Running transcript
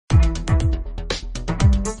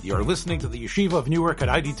You're listening to the Yeshiva of Newark at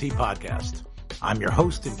IDT podcast. I'm your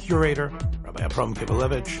host and curator, Rabbi Abram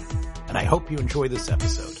Kibalevich, and I hope you enjoy this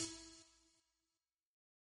episode.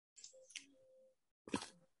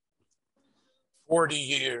 "40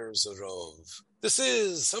 years of Rov. This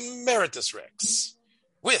is Emeritus Rex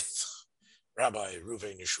with Rabbi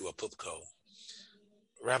Reuven Yeshua Pupko.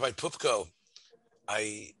 Rabbi Pupko,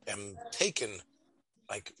 I am taken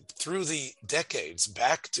through the decades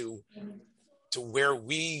back to where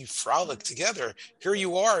we frolic together. Here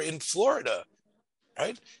you are in Florida,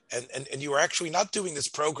 right? And you are actually not doing this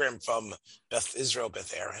program from Beth Israel,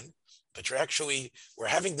 Beth Aaron, but we're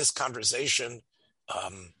having this conversation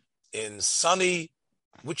in sunny,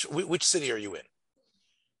 which city are you in?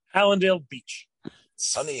 Hallandale Beach.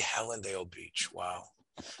 Sunny Hallandale Beach. Wow.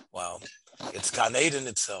 It's Gan Eden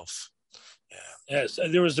itself. Yeah. Yes,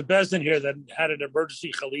 and there was a bezdin here that had an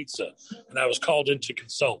emergency chalitza, and I was called in to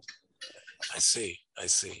consult. I see,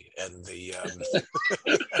 and the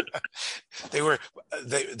they were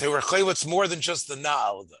chalitz more than just the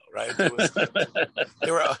naal, though, right?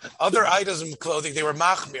 There were other items of clothing. They were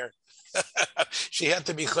machmir. She had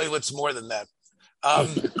to be chalitz more than that.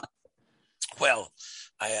 Well,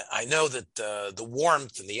 I know that the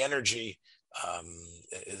warmth and the energy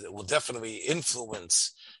will definitely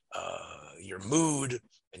influence your mood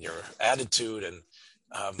and your attitude, and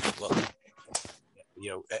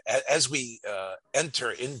as we enter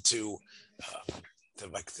into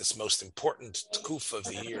this most important kuf of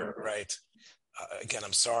the year, right? Again,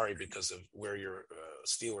 I'm sorry because of where your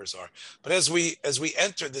Steelers are, but as we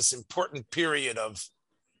enter this important period of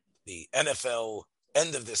the NFL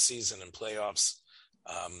end of this season and playoffs,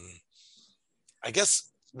 I guess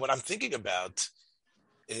what I'm thinking about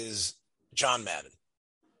is John Madden.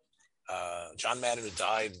 John Madden, who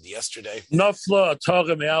died yesterday. Nafla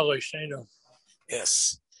Torah me'al Roshenu.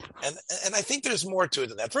 Yes, and I think there's more to it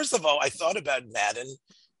than that. First of all, I thought about Madden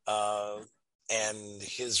and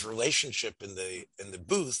his relationship in the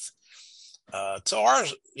booth to our,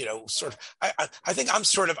 sort of. I think I'm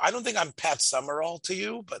sort of. I don't think I'm Pat Summerall to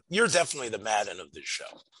you, but you're definitely the Madden of this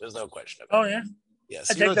show. There's no question about it. Oh yeah.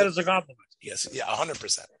 Yes, I take that as a compliment. Yes, yeah,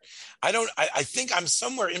 100%. I think I'm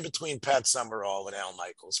somewhere in between Pat Summerall and Al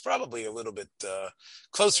Michaels, probably a little bit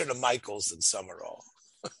closer to Michaels than Summerall.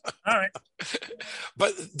 All right.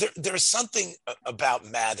 But there's something about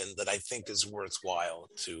Madden that I think is worthwhile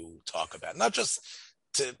to talk about. Not just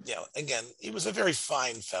to, again, he was a very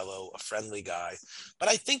fine fellow, a friendly guy, but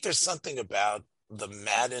I think there's something about the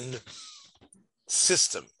Madden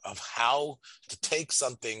system of how to take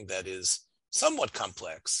something that is somewhat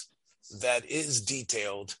complex, that is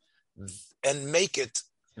detailed, and make it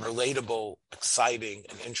relatable, exciting,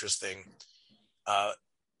 and interesting.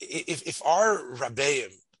 If our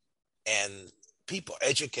rabbeim and people,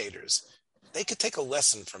 educators, they could take a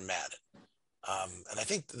lesson from Madden, and I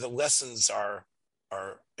think the lessons are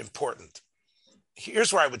important.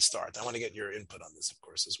 Here's where I would start. I want to get your input on this, of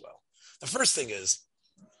course, as well. The first thing is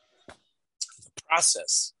the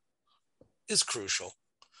process is crucial,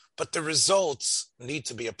 but the results need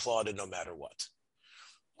to be applauded no matter what.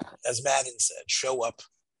 As Madden said, show up,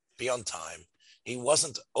 be on time. He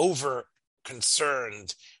wasn't over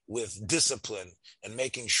concerned with discipline and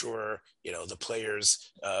making sure, the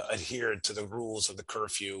players adhered to the rules of the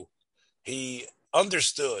curfew. He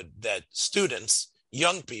understood that students,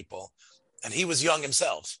 young people, and he was young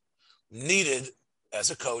himself, needed, as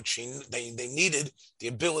a coach, they needed the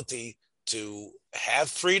ability to have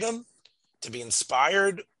freedom, to be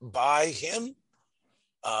inspired by him,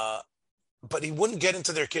 but he wouldn't get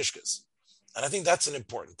into their kishkas. And I think that's an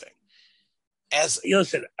important thing.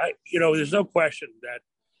 Listen, there's no question that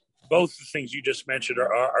both the things you just mentioned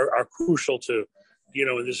are crucial to,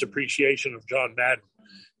 in this appreciation of John Madden.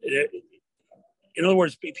 In other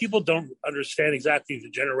words, people don't understand exactly the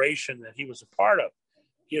generation that he was a part of.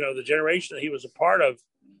 The generation that he was a part of,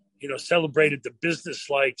 celebrated the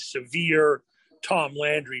business-like, severe Tom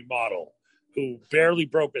Landry model, who barely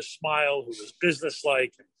broke a smile, who was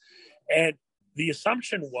businesslike. And the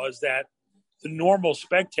assumption was that the normal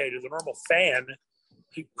spectator, the normal fan,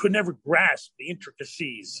 he could never grasp the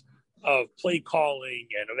intricacies of play calling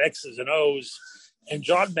and of X's and O's. And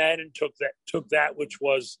John Madden took that which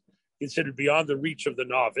was considered beyond the reach of the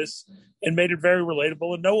novice and made it very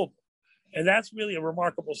relatable and knowable. And that's really a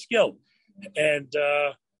remarkable skill. And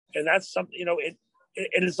that's something,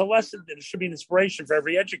 it is a lesson that it should be an inspiration for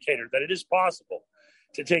every educator, that it is possible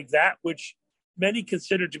to take that which many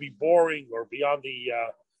consider to be boring or beyond the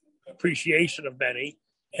appreciation of many,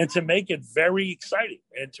 and to make it very exciting,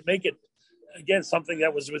 and to make it, again, something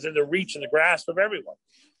that was within the reach and the grasp of everyone.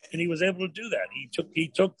 And he was able to do that. He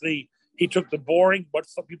took the He took the boring, what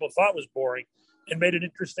some people thought was boring, and made it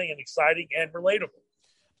interesting and exciting and relatable.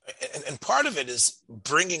 And part of it is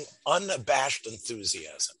bringing unabashed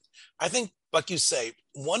enthusiasm. I think, like you say,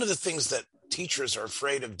 one of the things that teachers are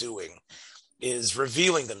afraid of doing is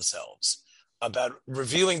revealing themselves, about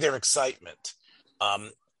revealing their excitement.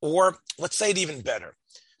 Or let's say it even better.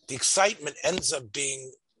 The excitement ends up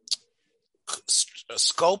being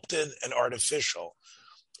sculpted and artificial.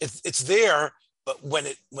 It's there, but when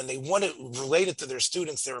they want to relate it to their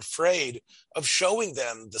students, they're afraid of showing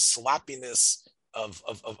them the sloppiness of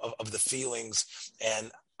the feelings,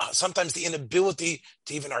 and sometimes the inability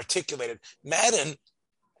to even articulate it. Madden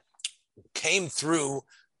came through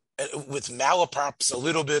with malaprops a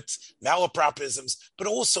little bit, malapropisms, but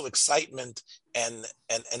also excitement and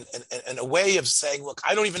a way of saying, look,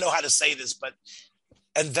 I don't even know how to say this, but,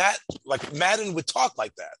 and that, like Madden would talk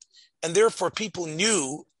like that. And therefore people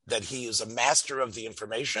knew that he is a master of the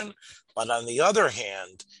information. But on the other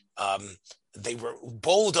hand, they were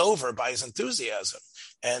bowled over by his enthusiasm.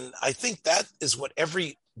 And I think that is what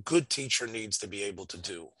every good teacher needs to be able to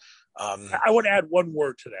do. I would add one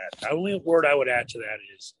word to that. The only word I would add to that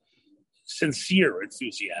is sincere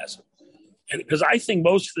enthusiasm. And because I think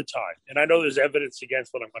most of the time, and I know there's evidence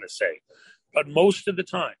against what I'm going to say, but most of the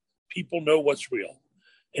time, people know what's real.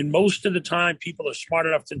 And most of the time, people are smart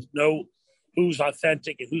enough to know who's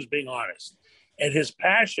authentic and who's being honest. And his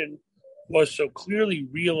passion was so clearly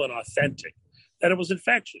real and authentic that it was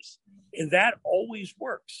infectious. And that always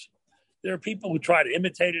works. There are people who try to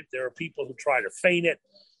imitate it. There are people who try to feign it,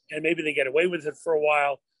 and maybe they get away with it for a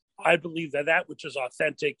while. I believe that which is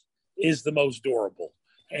authentic is the most durable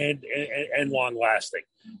and long lasting.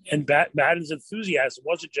 And Madden's enthusiasm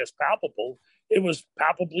wasn't just palpable; it was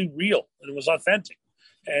palpably real and it was authentic,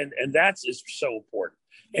 and that is so important.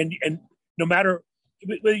 And no matter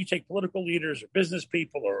whether you take political leaders or business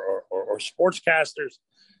people or sportscasters,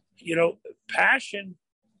 passion,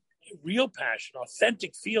 real passion,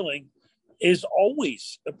 authentic feeling is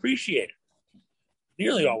always appreciated,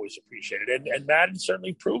 nearly always appreciated. And Madden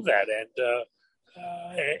certainly proved that.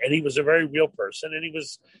 And he was a very real person, and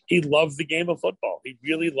he loved the game of football. He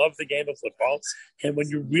really loved the game of football. And when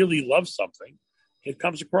you really love something, it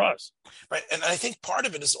comes across. Right. And I think part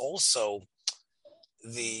of it is also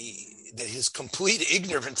his complete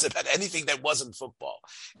ignorance about anything that wasn't football.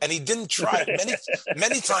 And he didn't try.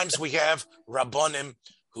 Many times we have Rabbonim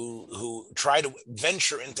who try to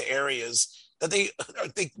venture into areas that they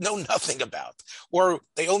know nothing about, or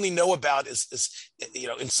they only know about is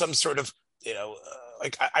in some sort of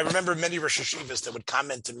like I remember many Rosh Hashivas that would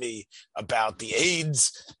comment to me about the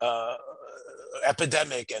AIDS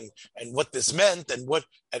epidemic and what this meant and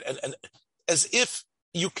as if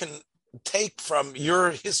you can take from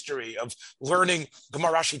your history of learning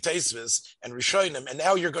Gemara Rashi Tosfos and Rishonim, and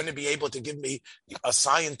now you're going to be able to give me a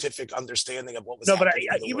scientific understanding of what was happening.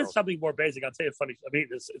 But even world. Something more basic. I'll tell you funny. I mean,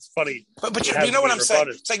 it's funny. But you know what I'm saying?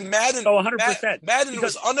 It's like Madden. Oh, 100%. Madden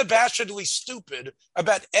was unabashedly stupid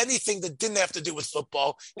about anything that didn't have to do with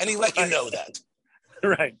football, and he let you know that.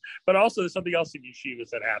 Right. But also, there's something else in yeshivas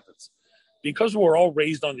that happens because we're all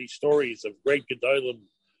raised on these stories of great gedolim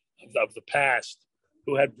of the past,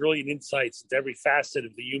 who had brilliant insights into every facet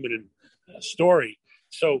of the human story.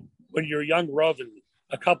 So when you're a young Rav and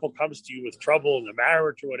a couple comes to you with trouble in a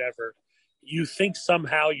marriage or whatever, you think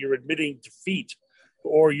somehow you're admitting defeat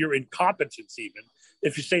or your incompetence even.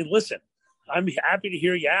 If you say, listen, I'm happy to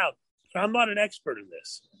hear you out, but I'm not an expert in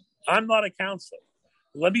this. I'm not a counselor.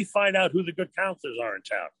 Let me find out who the good counselors are in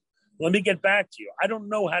town. Let me get back to you. I don't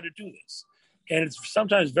know how to do this. And it's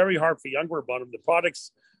sometimes very hard for younger Rabbanim, the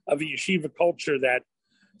products of a yeshiva culture that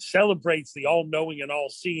celebrates the all-knowing and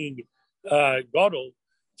all-seeing Gadol,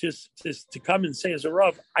 to come and say as a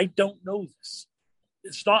Rav, I don't know this.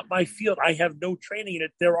 It's not my field. I have no training in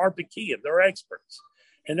it. There are Bekiim, there are experts.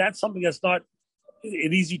 And that's something that's not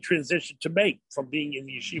an easy transition to make from being in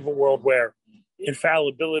the yeshiva world where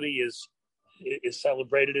infallibility is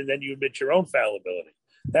celebrated and then you admit your own fallibility.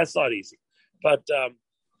 That's not easy. But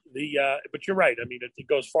but you're right. I mean, it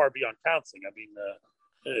goes far beyond counseling. I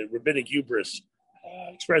mean, rabbinic hubris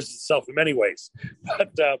expresses itself in many ways.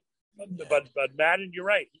 But Madden, you're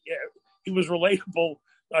right. Yeah, he was relatable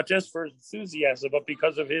not just for his enthusiasm, but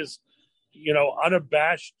because of his,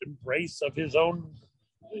 unabashed embrace of his own,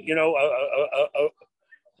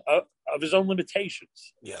 of his own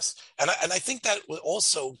limitations. Yes, and I think that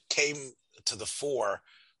also came to the fore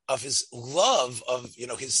of his love of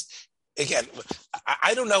his. Again,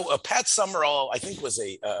 I don't know. Pat Summerall, I think, was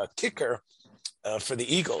a kicker for the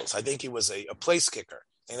Eagles. I think he was a place kicker.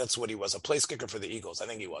 think that's what he was, a place kicker for the Eagles. I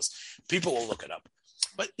think he was. People will look it up.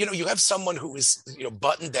 But, you have someone who is,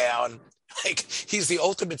 buttoned down, like he's the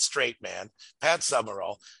ultimate straight man, Pat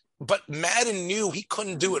Summerall. But Madden knew he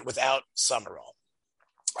couldn't do it without Summerall.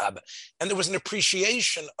 And there was an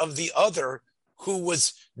appreciation of the other who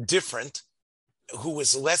was different, who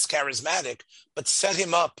was less charismatic, but set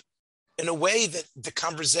him up in a way that the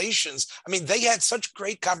conversations, they had such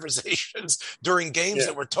great conversations during games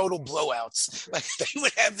that were total blowouts. Like they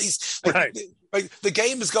would have these, like the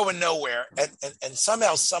game is going nowhere. And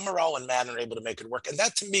somehow Summerall and Madden are able to make it work. And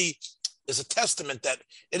that to me is a testament that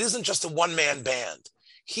it isn't just a one-man band.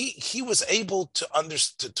 He was able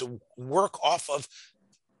to work off of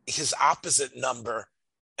his opposite number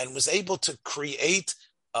and was able to create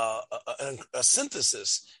a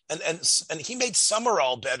synthesis, and he made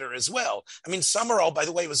Summerall better as well. Summerall, by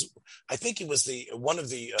the way, I think he was one of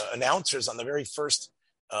the announcers on the very first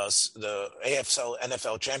the AFL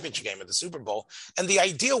NFL championship game at the Super Bowl. And the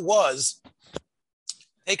idea was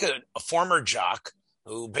take a former jock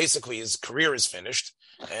who basically his career is finished,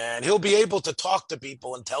 and he'll be able to talk to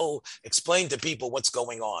people and explain to people what's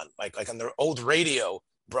going on, like on their old radio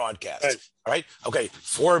broadcast. Right? Okay.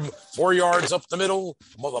 4 yards up the middle,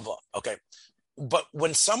 blah, blah, blah. Okay. But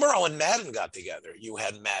when Summerall and Madden got together, you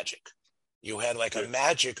had magic. You had like a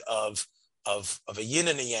magic of a yin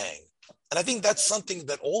and a yang. And I think that's something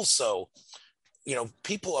that also,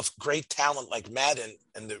 people of great talent like Madden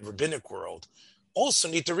and the rabbinic world also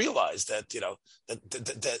need to realize that,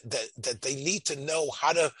 that they need to know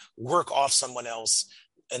how to work off someone else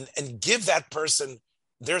and give that person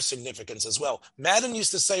their significance as well. Madden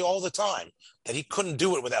used to say all the time that he couldn't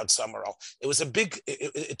do it without Summerall. It was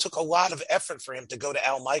it took a lot of effort for him to go to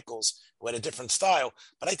Al Michaels, who had a different style.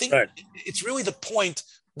 But I think it's really the point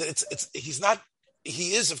that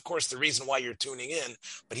he is, of course, the reason why you're tuning in,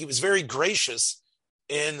 but he was very gracious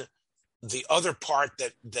in the other part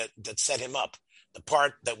that set him up, the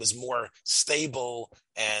part that was more stable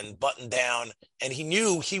and buttoned down. And he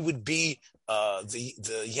knew he would be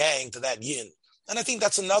the yang to that yin. And I think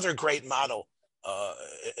that's another great model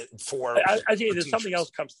for. I tell you, there's something else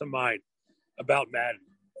comes to mind about Madden.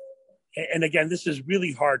 And again, this is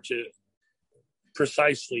really hard to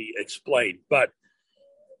precisely explain, but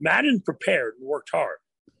Madden prepared and worked hard.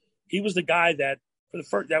 He was the guy that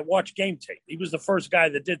watched game tape. He was the first guy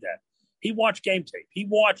that did that. He watched game tape. He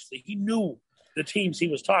knew the teams he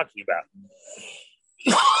was talking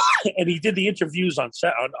about. And he did the interviews on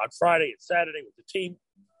Friday and Saturday with the team.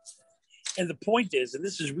 And the point is, and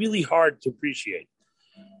this is really hard to appreciate,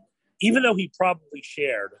 even though he probably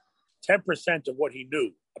shared 10% of what he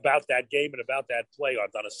knew about that game and about that play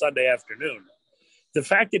on a Sunday afternoon, the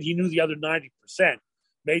fact that he knew the other 90%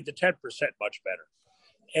 made the 10% much better.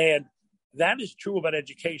 And that is true about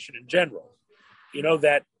education in general.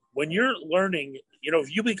 That when you're learning,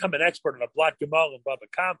 if you become an expert on a Blat Gemara and Bava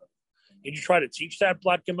Kama, and you try to teach that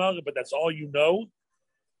Blat Gemara, but that's all you know,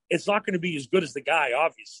 it's not going to be as good as the guy,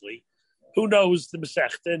 obviously, who knows the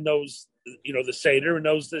Masechta, knows, the Seder, and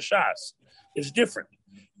knows the Shas. It's different.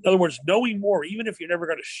 In other words, knowing more, even if you're never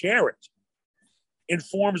going to share it,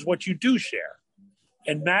 informs what you do share.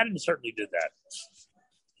 And Madden certainly did that.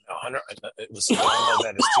 It was I know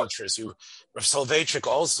that as teachers Rav Soloveitchik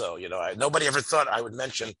also, nobody ever thought I would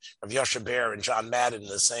mention Rav Yosha Bear and John Madden in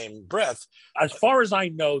the same breath. As far as I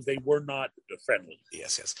know, they were not friendly.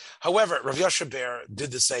 Yes. However, Rav Yosha Bear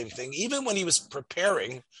did the same thing, even when he was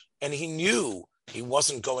preparing and he knew he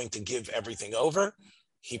wasn't going to give everything over.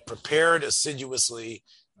 He prepared assiduously,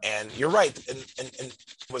 and you're right. And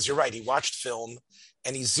you're right. He watched film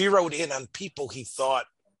and he zeroed in on people he thought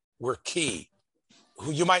were key,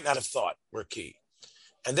 who you might not have thought were key.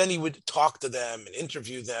 And then he would talk to them and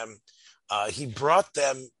interview them. He brought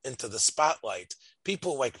them into the spotlight.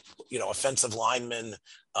 People like, offensive linemen,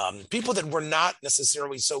 people that were not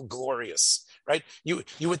necessarily so glorious, right?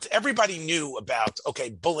 Everybody knew about,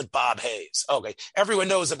 Bullet Bob Hayes. Okay. Everyone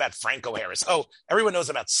knows about Franco Harris. Oh, everyone knows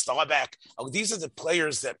about Staubach. Oh, these are the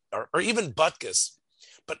players that are, or even Butkus.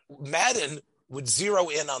 But Madden would zero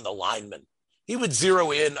in on the linemen. He would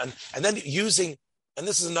zero in on, and then using, and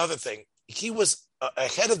this is another thing, he was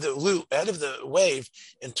ahead of the wave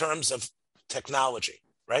in terms of technology,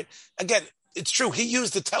 right? Again, it's true. He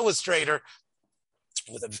used the telestrator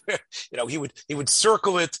with he would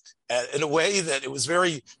circle it in a way that it was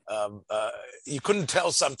very, you couldn't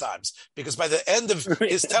tell sometimes, because by the end of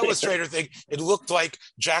his telestrator thing, it looked like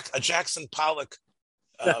a Jackson Pollock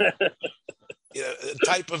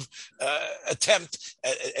type of attempt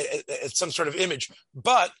at some sort of image.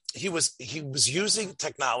 But he was using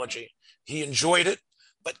technology. He enjoyed it,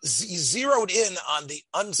 but he zeroed in on the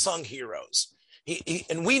unsung heroes.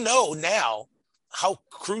 And we know now how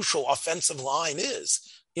crucial offensive line is.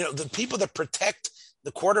 The people that protect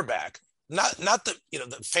the quarterback, not the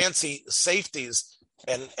the fancy safeties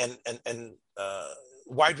and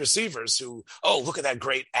wide receivers who, oh, look at that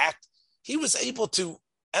great act. He was able to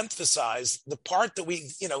emphasize the part that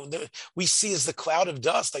we see as the cloud of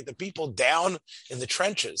dust, like the people down in the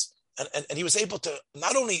trenches. And he was able to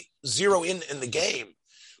not only zero in the game,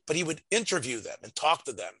 but he would interview them and talk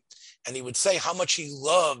to them. And he would say how much he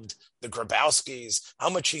loved the Grabowskis, how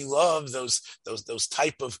much he loved those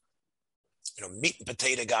type of meat and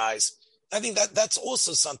potato guys. I think that's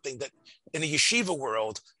also something that in the yeshiva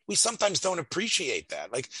world, we sometimes don't appreciate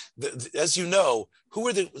that. Like, as you know, who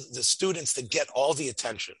are the students that get all the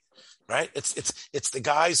attention, right? It's the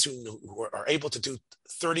guys who are able to do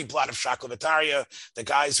 30 blot of shaklavataria, the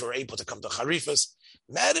guys who are able to come to charifas.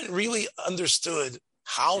 Madden really understood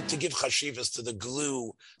how to give chashivas to the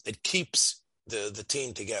glue that keeps the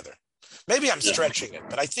team together. Maybe I'm stretching it,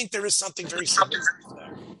 but I think there is something very similar to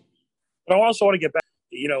that. But I also want to get back,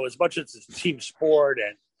 as much as it's a team sport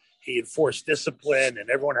and he enforced discipline and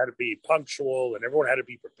everyone had to be punctual and everyone had to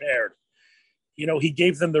be prepared, he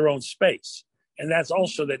gave them their own space. And that's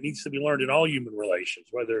also that needs to be learned in all human relations,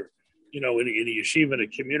 whether, in a yeshiva, in a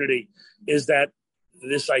community, is that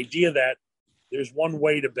this idea that there's one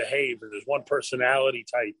way to behave and there's one personality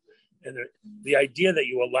type. And the idea that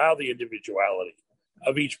you allow the individuality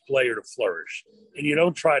of each player to flourish and you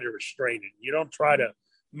don't try to restrain it. You don't try to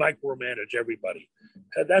micromanage everybody.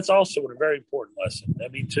 That's also a very important lesson. I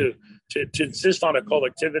mean, to insist on a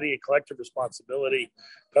collectivity and collective responsibility,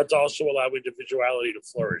 but to also allow individuality to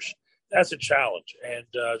flourish. That's a challenge, and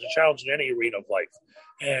it's a challenge in any arena of life.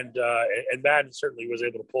 And Madden certainly was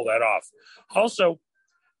able to pull that off. Also,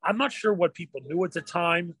 I'm not sure what people knew at the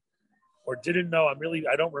time or didn't know.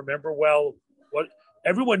 I don't remember well what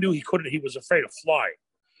everyone knew. He was afraid of flying,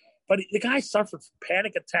 but the guy suffered from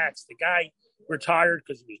panic attacks. The guy retired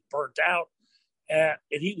because he was burnt out. And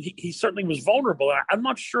he certainly was vulnerable. I'm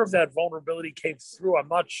not sure if that vulnerability came through. I'm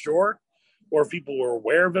not sure, or if people were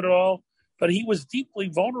aware of it at all. But he was deeply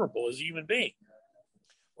vulnerable as a human being.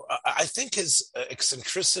 I think his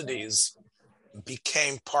eccentricities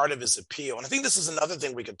became part of his appeal. And I think this is another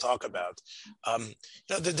thing we could talk about.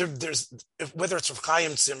 There's whether it's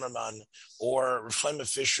Chaim Zimmerman or Shlomo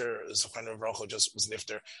Fisher, Zechariah Baruch just was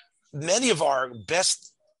nifter. Many of our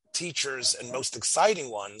best teachers and most exciting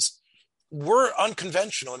ones were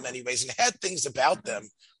unconventional in many ways and had things about them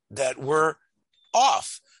that were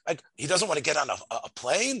off. Like, he doesn't want to get on a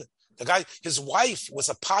plane. The guy, his wife was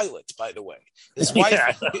a pilot, by the way. His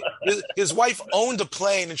his wife owned a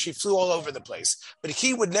plane and she flew all over the place, but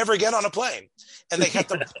he would never get on a plane. And they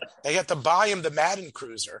had to buy him the Madden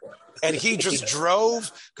cruiser, and he just drove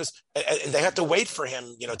and they had to wait for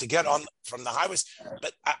him, to get on from the highways.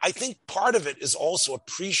 But I think part of it is also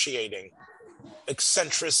appreciating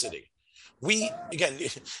eccentricity. Again,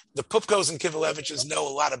 the Pupkos and Kivileviches know a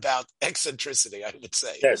lot about eccentricity, I would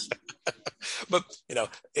say. Yes. But,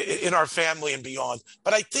 in our family and beyond.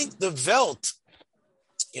 But I think the Welt,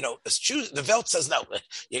 the Welt says, no,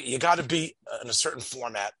 you got to be in a certain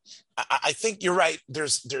format. I think you're right.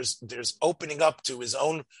 There's opening up to his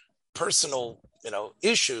own personal,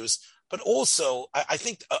 issues. But also, I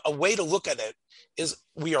think a way to look at it is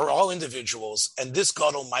we are all individuals, and this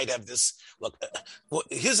Gadol might have this. Look,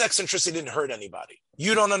 his eccentricity didn't hurt anybody.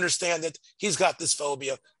 You don't understand it. He's got this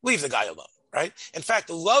phobia. Leave the guy alone, right? In fact,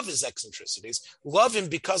 love his eccentricities. Love him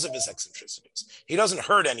because of his eccentricities. He doesn't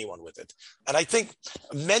hurt anyone with it. And I think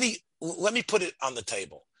let me put it on the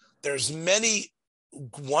table. There's many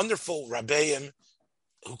wonderful Rabbeim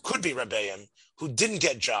who could be Rabbeim who didn't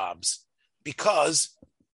get jobs because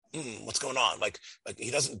what's going on? Like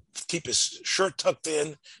he doesn't keep his shirt tucked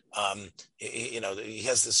in. He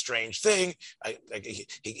has this strange thing.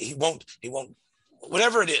 He won't,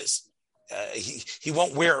 whatever it is. He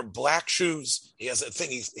won't wear black shoes. He has a thing.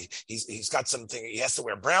 He's got something. He has to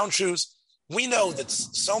wear brown shoes. We know that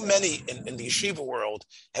so many in the yeshiva world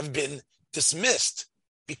have been dismissed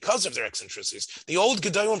because of their eccentricities. The old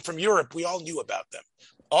Gedolim from Europe, we all knew about them.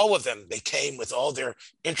 All of them, they came with all their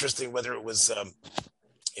interesting, whether it was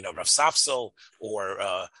Rav Safsel or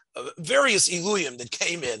various Iluyim that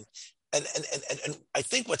came in. And I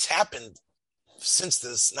think what's happened since the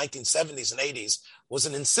 1970s and 80s was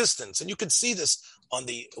an insistence. And you can see this on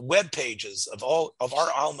the web pages of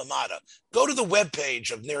our alma mater. Go to the web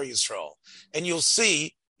page of Ner Yisrael, and you'll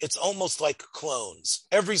see it's almost like clones.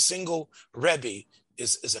 Every single Rebbe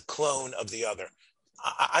is a clone of the other.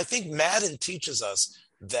 I think Madden teaches us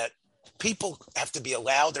that people have to be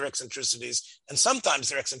allowed their eccentricities, and sometimes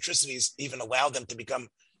their eccentricities even allow them to become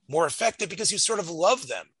more effective because you sort of love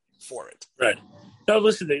them for it. Right. No,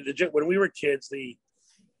 listen, when we were kids,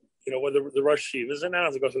 when the Rosh Hashivas, and I don't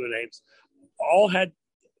have to go through the names, all had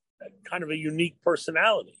kind of a unique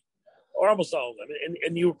personality, or almost all of them,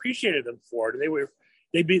 and you appreciated them for it. And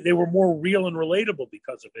they were more real and relatable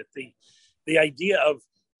because of it. The idea of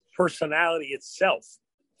personality itself,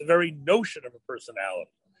 the very notion of a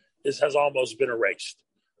personality, has almost been erased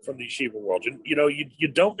from the yeshiva world. You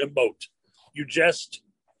don't emote. You just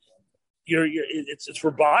it's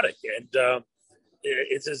robotic, and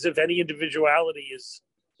it's as if any individuality is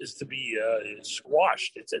to be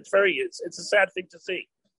squashed. It's a sad thing to see.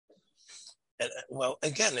 And, well,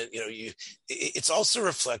 again, it's also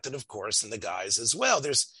reflected, of course, in the guys as well.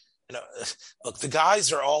 There's, look, the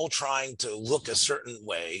guys are all trying to look a certain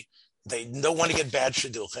way. They don't want to get bad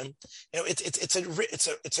shidduchim.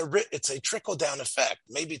 It's a trickle down effect.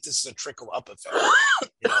 Maybe this is a trickle up effect.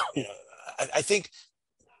 I think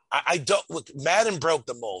I don't look. Madden broke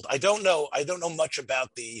the mold. I don't know much about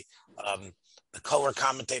the color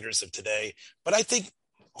commentators of today, but I think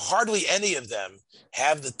hardly any of them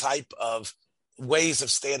have the type of ways of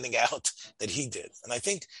standing out that he did. And I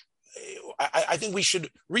think we should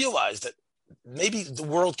realize that maybe the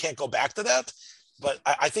world can't go back to that, but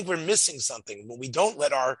I think we're missing something when we don't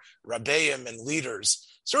let our rabbeim and leaders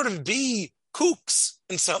sort of be kooks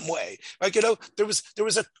in some way. Like, there was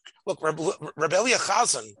Rabbi Elia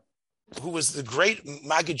Chazan, who was the great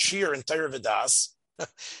Magid Shir in Torah V'das,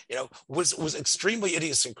 was extremely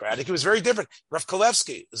idiosyncratic. He was very different. Rav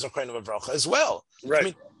Kalevsky is a kind of a bracha as well. Right. I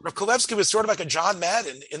mean, Rav Kalevsky was sort of like a John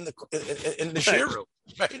Madden in the shir room,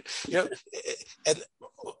 right? And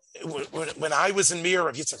when I was in Mir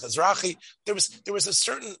of Yitzchak Azrachi, there was a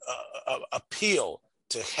certain appeal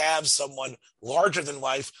to have someone larger than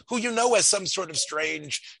life who has some sort of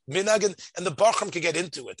strange minhag, and the Bachram could get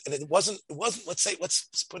into it, and it wasn't.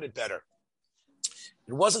 Let's put it better.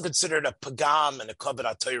 It wasn't considered a pagam and a kavod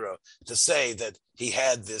HaTorah to say that he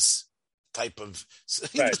had this type of.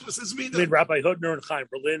 Right. This was his meaning. I mean, Rabbi Hutner and Chaim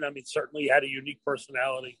Berlin. Certainly had a unique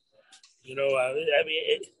personality.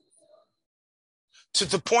 To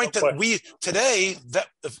the point that we today, that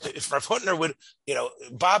if Rav Hutner would,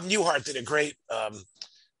 Bob Newhart did a great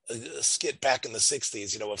skit back in the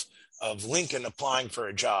 60s, of Lincoln applying for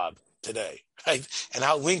a job today, right? And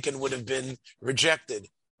how Lincoln would have been rejected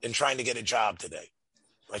in trying to get a job today,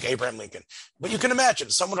 like Abraham Lincoln. But you can imagine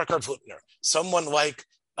someone like Rav Hutner, someone like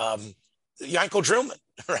Yankel Drillman,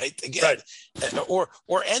 right? Again, right.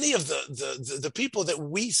 Or any of the people that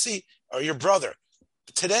we see, or your brother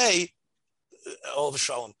today. All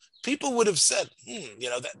Shalom, people would have said,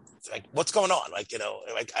 that, like, what's going on? Like,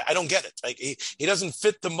 I don't get it. Like, he doesn't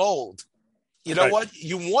fit the mold. You know what?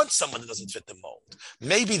 You want someone that doesn't fit the mold.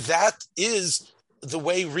 Maybe that is the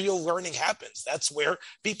way real learning happens. That's where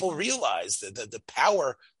people realize the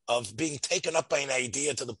power of being taken up by an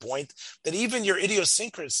idea to the point that even your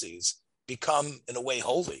idiosyncrasies become, in a way,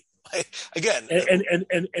 holy. Again,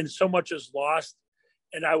 and so much is lost.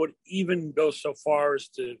 And I would even go so far as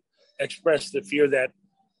to express the fear that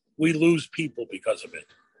we lose people because of it,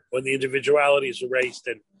 when the individuality is erased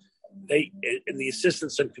and the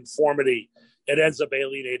insistence and conformity, it ends up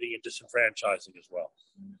alienating and disenfranchising as well.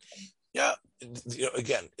 Yeah,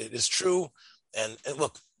 again, it is true. And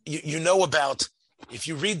look, about, if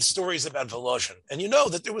you read stories about Volozhin, and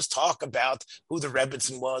that there was talk about who the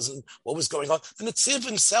Rebbitzin was and what was going on, and Netziv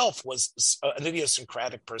himself was an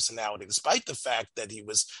idiosyncratic personality, despite the fact that he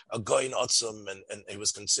was a Goyin Otzum and he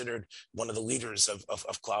was considered one of the leaders of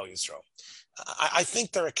Klal Yisrael. I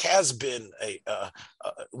think there has been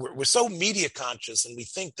we're so media conscious, and we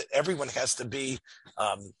think that everyone has to be,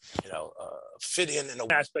 fit in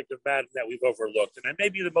an aspect of Madden that we've overlooked, and that may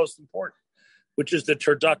be the most important, which is the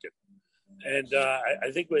turducken. And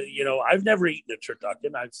I think, I've never eaten a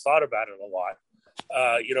turducken. I've thought about it a lot,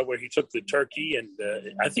 where he took the turkey, and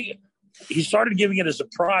I think he started giving it as a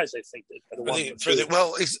prize, I think.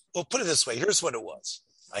 We'll put it this way. Here's what it was,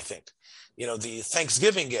 I think. The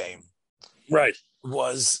Thanksgiving game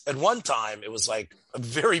was, at one time, it was like a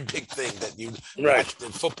very big thing that you watched in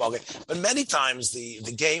football game. But many times the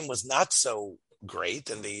game was not so great,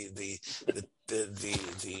 and the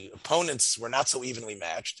opponents were not so evenly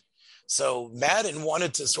matched. So Madden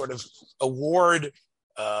wanted to sort of award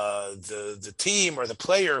the team or the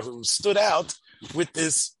player who stood out with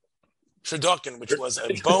this turducken, which was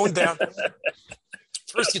a bone down.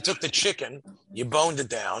 First, you took the chicken, you boned it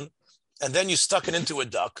down, and then you stuck it into a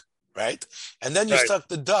duck, right? And then you stuck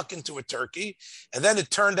the duck into a turkey, and then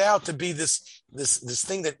it turned out to be this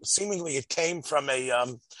thing that seemingly it came from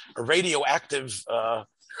a radioactive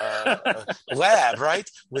lab, right?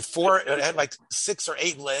 With it had like 6 or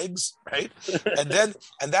 8 legs, right?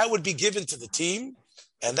 And that would be given to the team,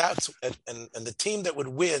 and the team that would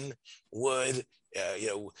win would,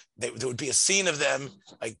 there would be a scene of them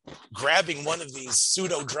like grabbing one of these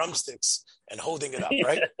pseudo drumsticks and holding it up,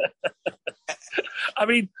 right? I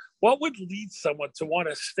mean, what would lead someone to want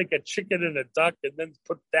to stick a chicken in a duck and then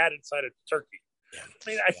put that inside a turkey? Yeah. I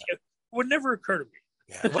mean, it would never occur to me.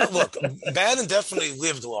 Yeah. Well, look, Madden definitely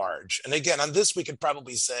lived large, and again, on this we could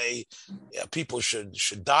probably say, people should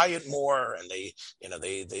diet more, and they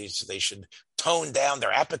should tone down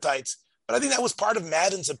their appetites. But I think that was part of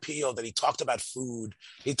Madden's appeal, that he talked about food.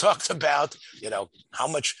 He talked about how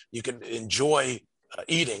much you can enjoy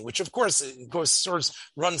eating, which of course sort of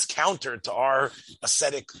runs counter to our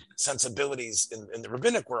ascetic sensibilities in the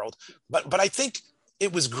rabbinic world. But I think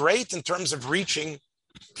it was great in terms of reaching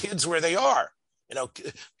kids where they are.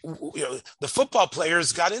 The football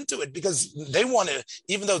players got into it because they want to,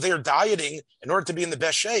 even though they're dieting in order to be in the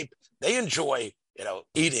best shape, they enjoy,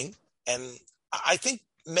 eating. And I think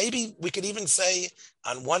maybe we could even say,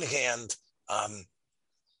 on one hand,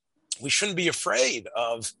 we shouldn't be afraid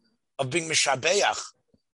of being mishabeach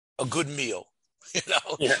a good meal.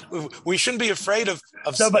 We shouldn't be afraid of.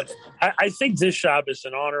 No, but I think this Shabbos,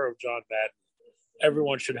 in honor of John Madden,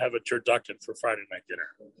 everyone should have a turducken for Friday night dinner.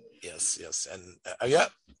 Yes, and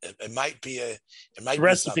it might be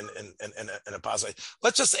something in a positive.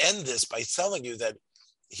 Let's just end this by telling you that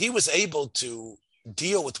he was able to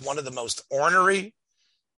deal with one of the most ornery,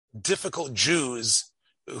 difficult Jews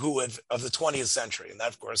of the 20th century, and that,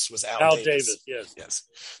 of course, was Al Davis. Yes.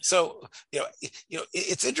 So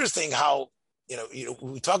it's interesting how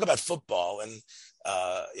we talk about football and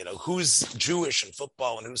who's Jewish in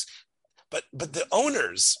football and who's. But the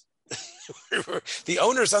owners,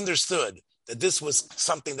 understood that this was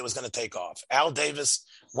something that was going to take off. Al Davis,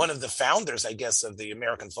 one of the founders, I guess, of the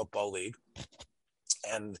American Football League,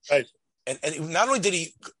 and not only did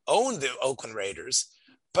he own the Oakland Raiders,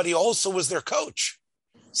 but he also was their coach.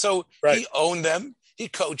 So he owned them, he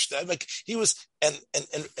coached them. Like he was, and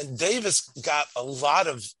Davis got a lot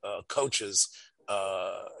of coaches.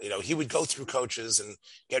 He would go through coaches and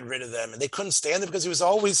get rid of them, and they couldn't stand him because he was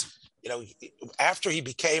always. After he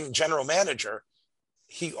became general manager,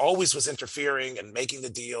 he always was interfering and making the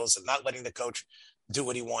deals and not letting the coach do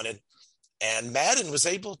what he wanted. And Madden was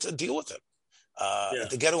able to deal with him,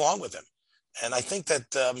 to get along with him. And I think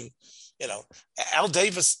that, Al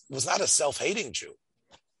Davis was not a self-hating Jew.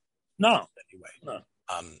 No. Anyway. No.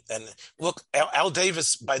 And look, Al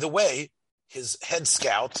Davis, by the way, his head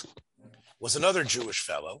scout was another Jewish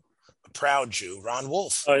fellow, a proud Jew, Ron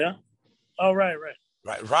Wolf. Oh, yeah? Oh, right.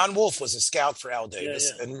 Right. Ron Wolf was a scout for Al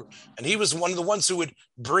Davis, and he was one of the ones who would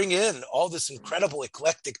bring in all this incredible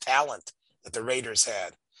eclectic talent that the Raiders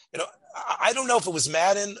had. I don't know if it was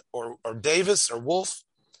Madden or Davis or Wolf,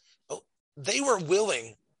 but they were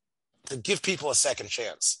willing to give people a second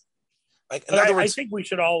chance. Like, in other words, I think we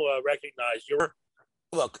should all recognize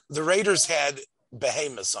look, the Raiders had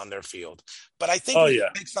behemoths on their field, but I think we can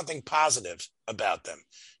make something positive about them.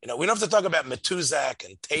 We don't have to talk about Matuzak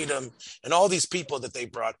and Tatum and all these people that they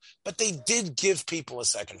brought, but they did give people a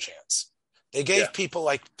second chance. They gave people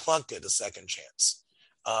like Plunkett a second chance,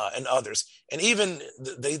 and others, and even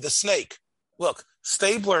the Snake. Look,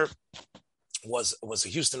 Stabler was a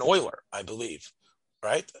Houston Oiler, I believe,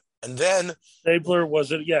 right? And then Stabler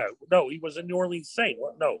was it? Yeah, no, he was a New Orleans Saint.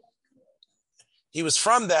 No. He was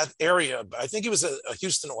from that area, but I think he was a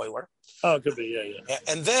Houston Oiler. Oh, it could be, yeah.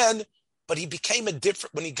 And then, but he became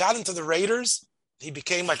when he got into the Raiders, he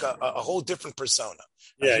became like a whole different persona.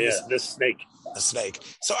 The Snake. The Snake.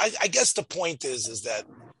 So I guess the point is that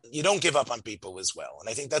you don't give up on people as well. And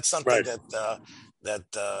I think that's something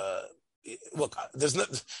that look, there's no,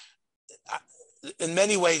 in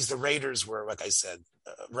many ways, the Raiders were, like I said,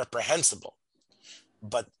 reprehensible.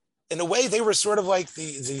 But in a way, they were sort of like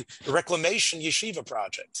the reclamation yeshiva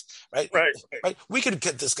project, right? Right. We could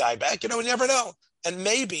get this guy back. You never know. And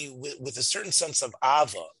maybe with a certain sense of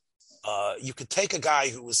ava, you could take a guy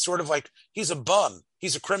who was sort of like, he's a bum,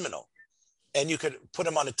 he's a criminal, and you could put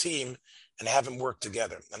him on a team and have him work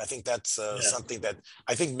together. And I think that's something that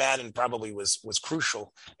I think Madden probably was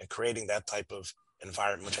crucial in creating that type of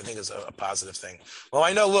environment, which I think is a positive thing. Well,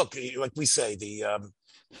 I know, look, like we say,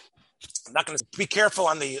 I'm not going to be careful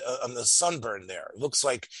on the sunburn there. It looks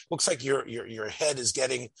like your head is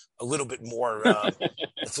getting a little bit more.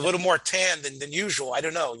 It's a little more tan than usual. I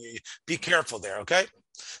don't know. You be careful there. Okay.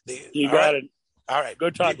 You got it. All right.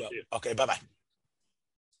 Good talking to you. Okay. Bye.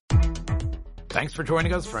 Thanks for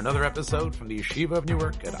joining us for another episode from the Yeshiva of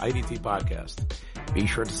Newark at IDT Podcast. Be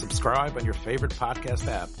sure to subscribe on your favorite podcast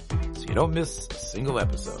app so you don't miss a single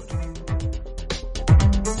episode.